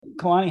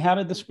Kalani, how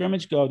did the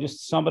scrimmage go?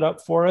 Just sum it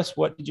up for us.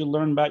 What did you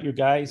learn about your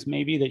guys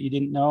maybe that you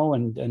didn't know,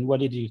 and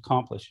what did you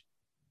accomplish?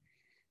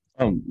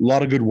 A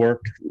lot of good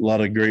work, a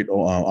lot of great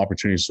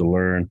opportunities to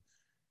learn,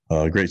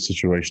 great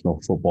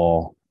situational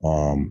football.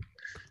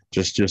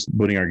 Just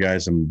putting our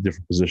guys in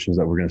different positions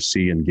that we're going to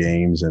see in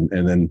games, and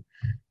then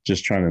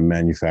just trying to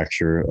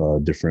manufacture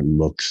different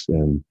looks.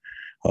 And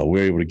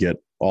we're able to get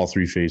all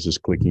three phases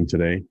clicking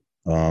today.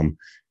 And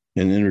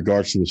in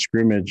regards to the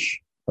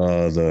scrimmage,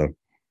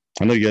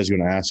 I know you guys are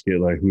going to ask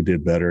it like who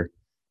did better.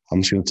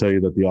 I'm just going to tell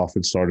you that the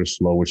offense started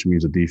slow, which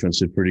means the defense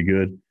did pretty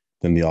good.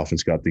 Then the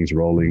offense got things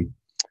rolling,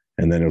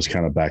 and then it was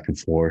kind of back and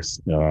forth.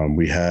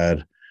 We had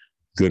a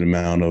good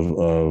amount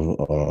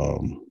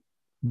of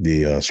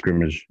the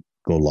scrimmage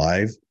go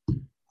live,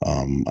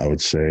 I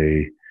would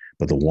say,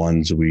 but the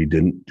ones we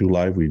didn't do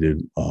live, we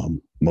did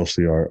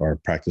mostly our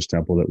practice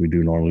tempo that we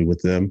do normally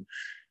with them.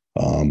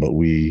 But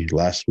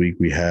last week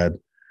we had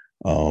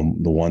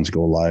the ones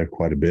go live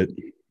quite a bit.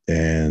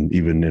 And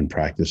even in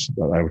practice,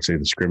 I would say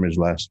the scrimmage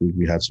last week,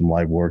 we had some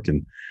live work,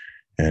 and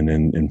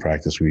in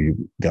practice, we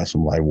got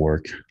some live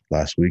work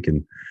last week.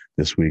 And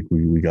this week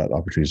we got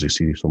opportunities to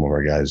see some of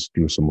our guys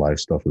do some live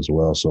stuff as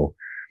well. So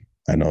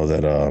I know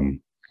that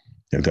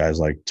guys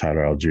like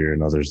Tyler Algier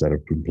and others that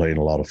have been playing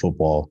a lot of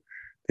football,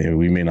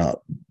 we may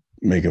not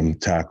make them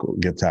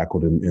get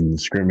tackled in the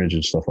scrimmage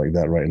and stuff like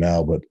that right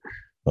now, but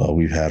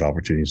we've had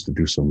opportunities to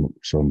do some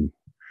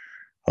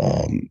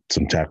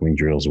tackling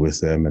drills with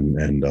them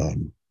and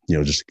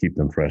just to keep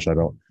them fresh.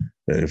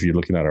 If you're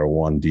looking at our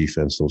one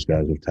defense, those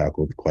guys have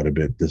tackled quite a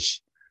bit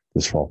this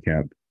fall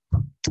camp.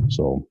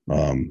 So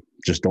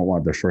just don't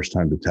want their first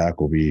time to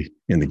tackle be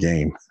in the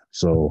game.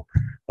 So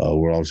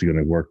we're obviously going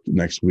to work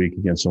next week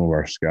against some of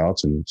our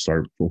scouts and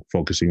start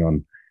focusing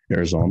on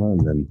Arizona,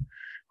 and then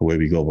away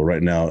we go. But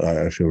right now,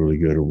 I feel really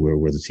good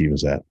where the team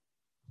is at.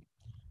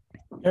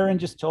 Aaron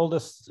just told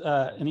us,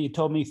 and he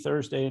told me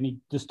Thursday, and he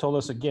just told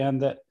us again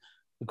that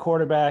the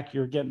quarterback,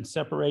 you're getting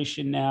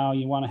separation now.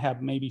 You want to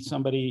have maybe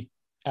somebody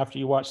after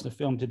you watch the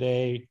film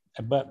today,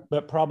 but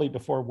probably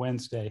before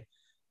Wednesday.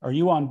 Are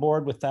you on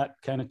board with that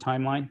kind of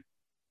timeline?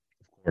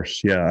 Of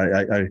course,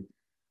 yeah. I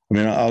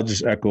mean, I'll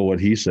just echo what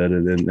he said,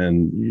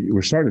 and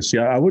we're starting to see.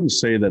 I wouldn't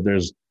say that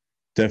there's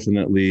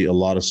definitely a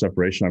lot of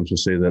separation. I'm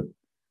just saying that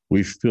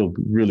we feel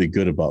really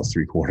good about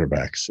three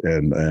quarterbacks,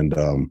 and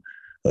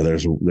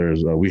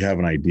we have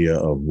an idea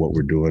of what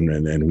we're doing,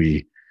 and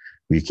we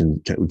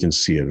can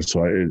see it.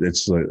 So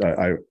it's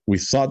like we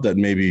thought that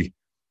maybe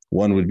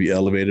one would be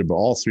elevated, but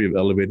all three have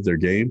elevated their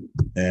game,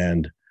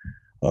 and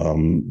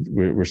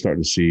we're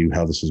starting to see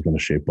how this is going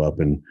to shape up.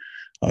 And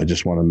I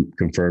just want to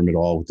confirm it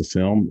all with the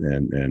film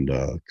and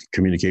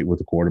communicate with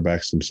the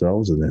quarterbacks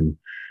themselves, and then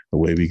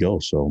away we go.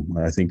 So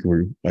I think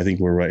we're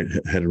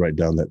headed right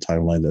down that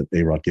timeline that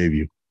A-Rod gave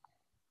you.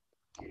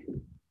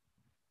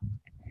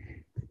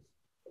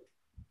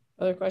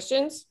 Other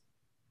questions?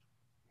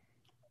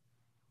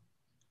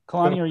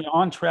 Kalani, are you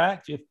on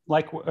track? Do you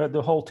like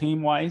the whole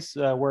team wise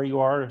where you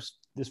are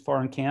this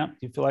far in camp?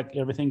 Do you feel like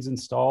everything's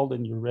installed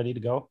and you're ready to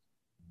go?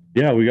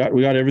 Yeah, we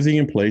got everything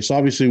in place.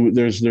 Obviously,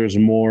 there's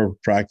more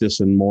practice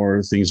and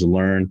more things to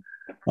learn.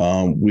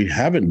 We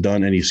haven't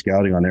done any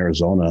scouting on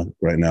Arizona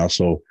right now,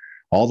 so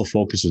all the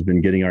focus has been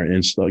getting our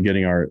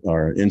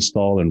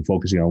install and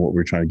focusing on what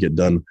we're trying to get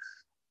done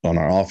on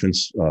our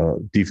offense,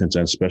 defense,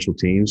 and special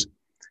teams.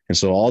 And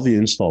so all the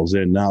installs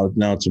in now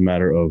it's a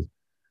matter of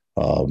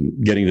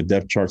getting the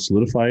depth chart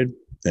solidified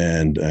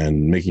and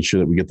making sure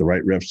that we get the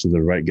right reps to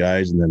the right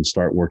guys, and then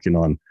start working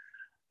on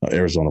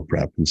Arizona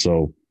prep. And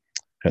so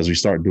as we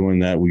start doing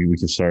that, we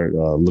can start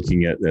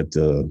looking at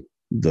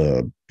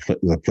the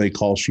play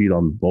call sheet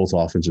on both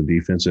offense and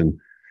defense and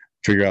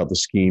figure out the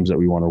schemes that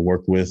we want to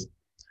work with.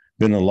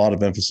 Been a lot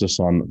of emphasis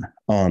on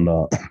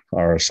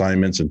our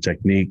assignments and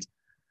technique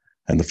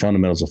and the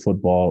fundamentals of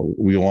football.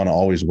 We want to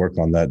always work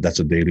on that. That's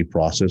a daily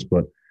process,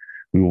 but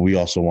we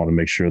also want to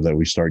make sure that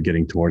we start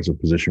getting towards a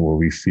position where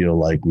we feel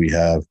like we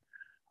have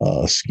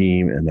a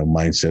scheme and a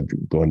mindset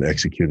going to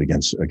execute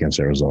against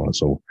Arizona.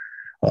 So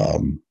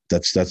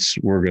that's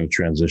where we're going to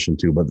transition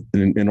to. But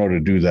in order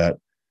to do that,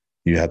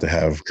 you have to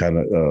have kind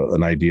of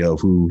an idea of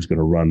who's going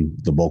to run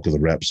the bulk of the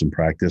reps in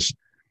practice,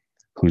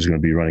 who's going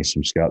to be running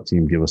some scout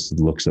team, give us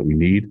the looks that we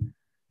need,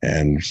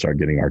 and start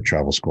getting our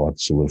travel squad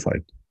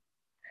solidified.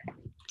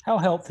 How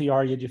healthy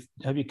are you?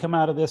 Have you come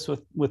out of this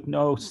with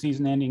no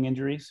season-ending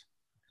injuries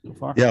so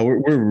far? Yeah,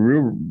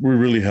 we're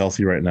really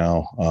healthy right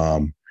now.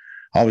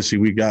 Obviously,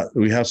 we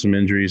have some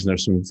injuries, and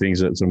there's some things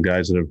that some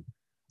guys that have a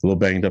little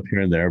banged up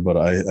here and there. But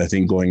I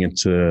think going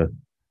into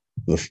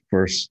the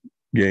first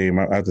game,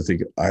 I have to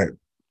think. I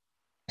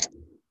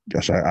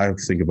have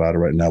to think about it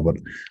right now, but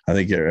I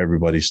think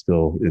everybody's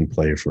still in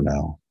play for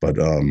now. But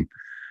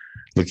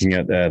looking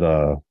at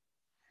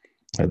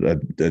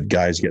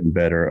guys getting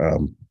better.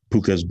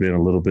 Puka's been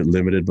a little bit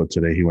limited, but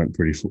today he went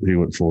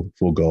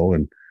full go,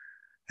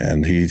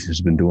 and he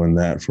has been doing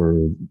that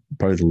for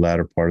probably the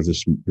latter part of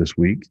this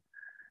week,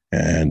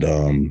 and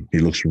he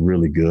looks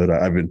really good.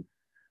 I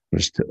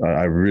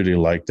really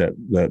like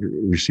that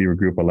receiver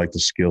group. I like the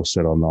skill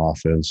set on the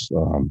offense.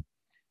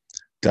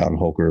 down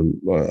Holker.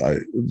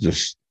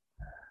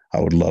 I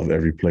would love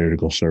every player to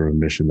go serve a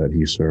mission that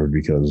he served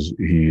because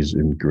he's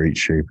in great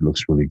shape,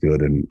 looks really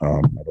good, and I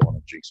don't want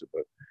to jinx it,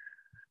 but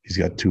he's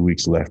got 2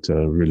 weeks left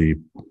to really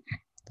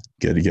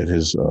get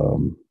his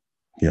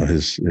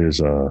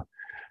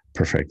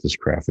perfect his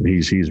craft, and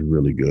he's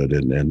really good,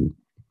 and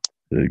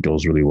it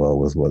goes really well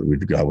with what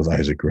we've got with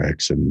Isaac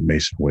Rex and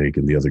Mason Wake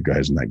and the other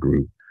guys in that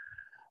group.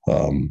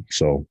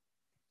 So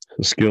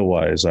skill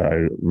wise,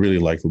 I really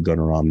like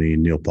Gunnar Romney,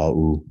 Neil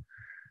Pau,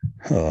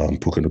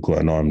 Puka Nacua.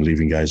 I know I'm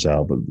leaving guys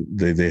out, but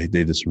they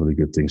did some really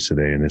good things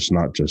today, and it's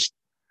not just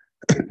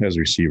as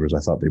receivers. I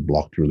thought they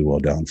blocked really well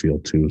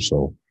downfield too.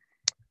 So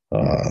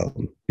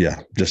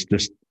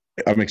just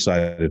I'm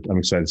excited. I'm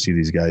excited to see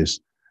these guys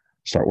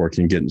start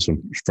working, getting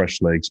some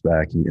fresh legs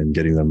back, and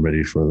getting them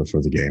ready for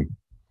the game.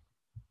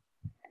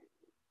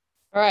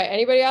 All right.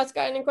 Anybody else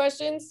got any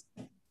questions?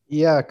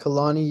 Yeah,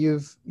 Kalani,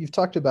 you've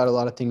talked about a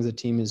lot of things the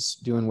team is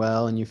doing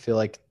well, and you feel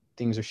like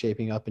things are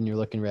shaping up and you're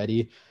looking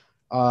ready.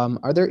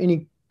 Are there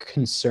any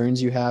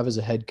concerns you have as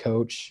a head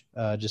coach,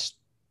 just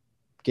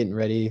getting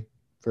ready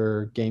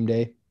for game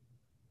day?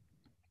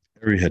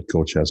 Every head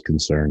coach has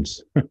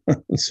concerns.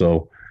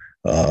 So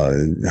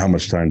how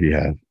much time do you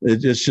have?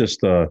 It's just,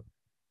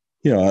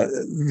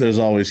 there's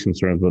always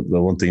concerns, but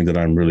the one thing that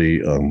I'm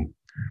really,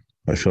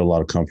 I feel a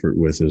lot of comfort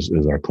with is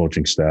our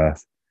coaching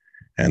staff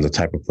and the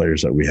type of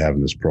players that we have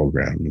in this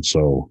program. And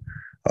so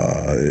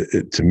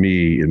to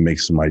me, it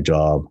makes my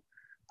job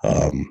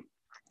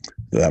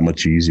that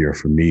much easier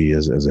for me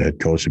as a head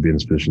coach to be in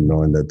this position,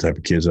 knowing the type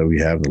of kids that we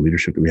have, the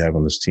leadership that we have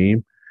on this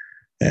team,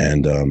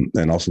 and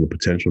also the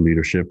potential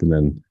leadership. And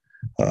then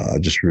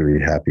just really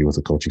happy with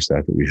the coaching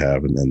staff that we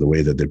have and the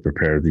way that they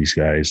prepare these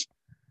guys.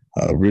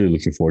 Really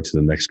looking forward to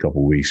the next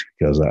couple of weeks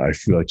because I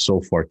feel like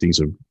so far things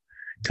have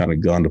kind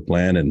of gone to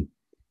plan. And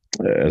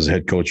as a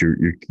head coach,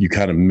 you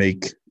kind of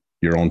make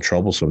your own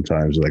trouble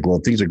sometimes. Like, well,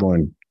 things are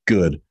going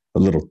good, a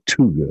little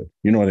too good.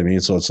 You know what I mean?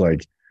 So it's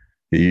like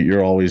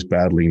you're always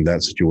battling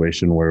that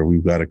situation where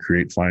we've got to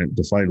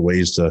find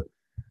ways to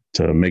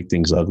make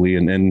things ugly.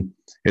 And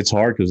it's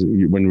hard because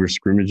when we're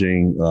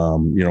scrimmaging,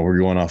 we're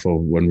going off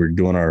of when we're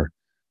doing our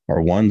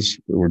ones,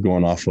 we're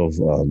going off of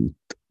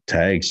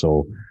tags.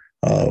 So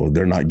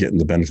they're not getting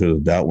the benefit of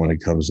the doubt when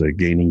it comes to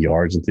gaining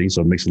yards and things.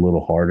 So it makes it a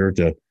little harder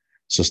to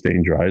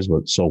sustain drives,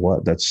 but so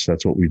what? That's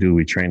what we do.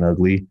 We train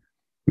ugly.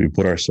 We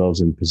put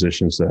ourselves in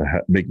positions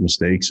to make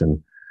mistakes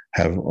and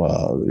have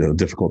a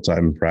difficult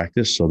time in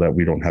practice so that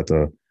we don't have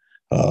to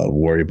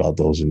worry about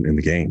those in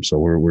the game.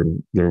 So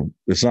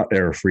it's not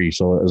error free.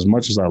 So as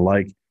much as I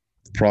like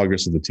the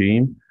progress of the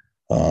team,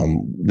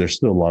 there's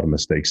still a lot of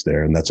mistakes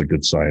there, and that's a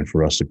good sign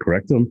for us to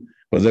correct them.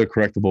 But they're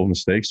correctable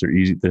mistakes. They're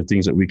easy. They're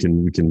things that we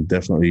can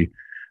definitely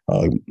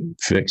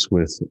fix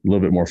with a little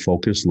bit more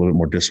focus, a little bit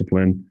more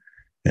discipline,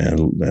 and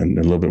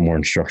a little bit more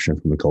instruction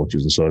from the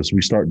coaches. And so as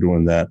we start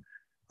doing that,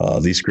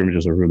 these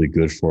scrimmages are really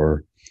good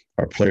for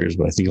our players,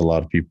 but I think a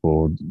lot of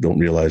people don't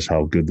realize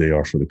how good they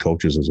are for the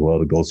coaches as well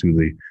to go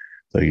through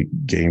the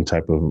game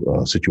type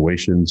of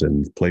situations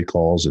and play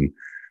calls and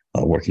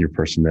working your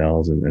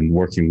personnel and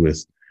working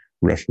with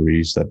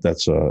referees.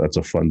 That's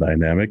a fun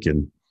dynamic.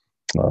 And,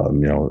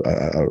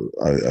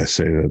 I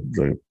say that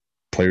the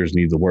players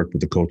need the work,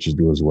 but the coaches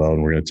do as well.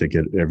 And we're going to take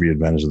every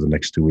advantage of the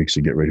next 2 weeks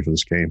to get ready for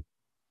this game.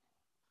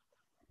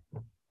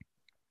 All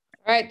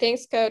right.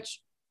 Thanks, Coach.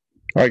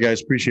 All right,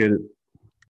 guys. Appreciate it.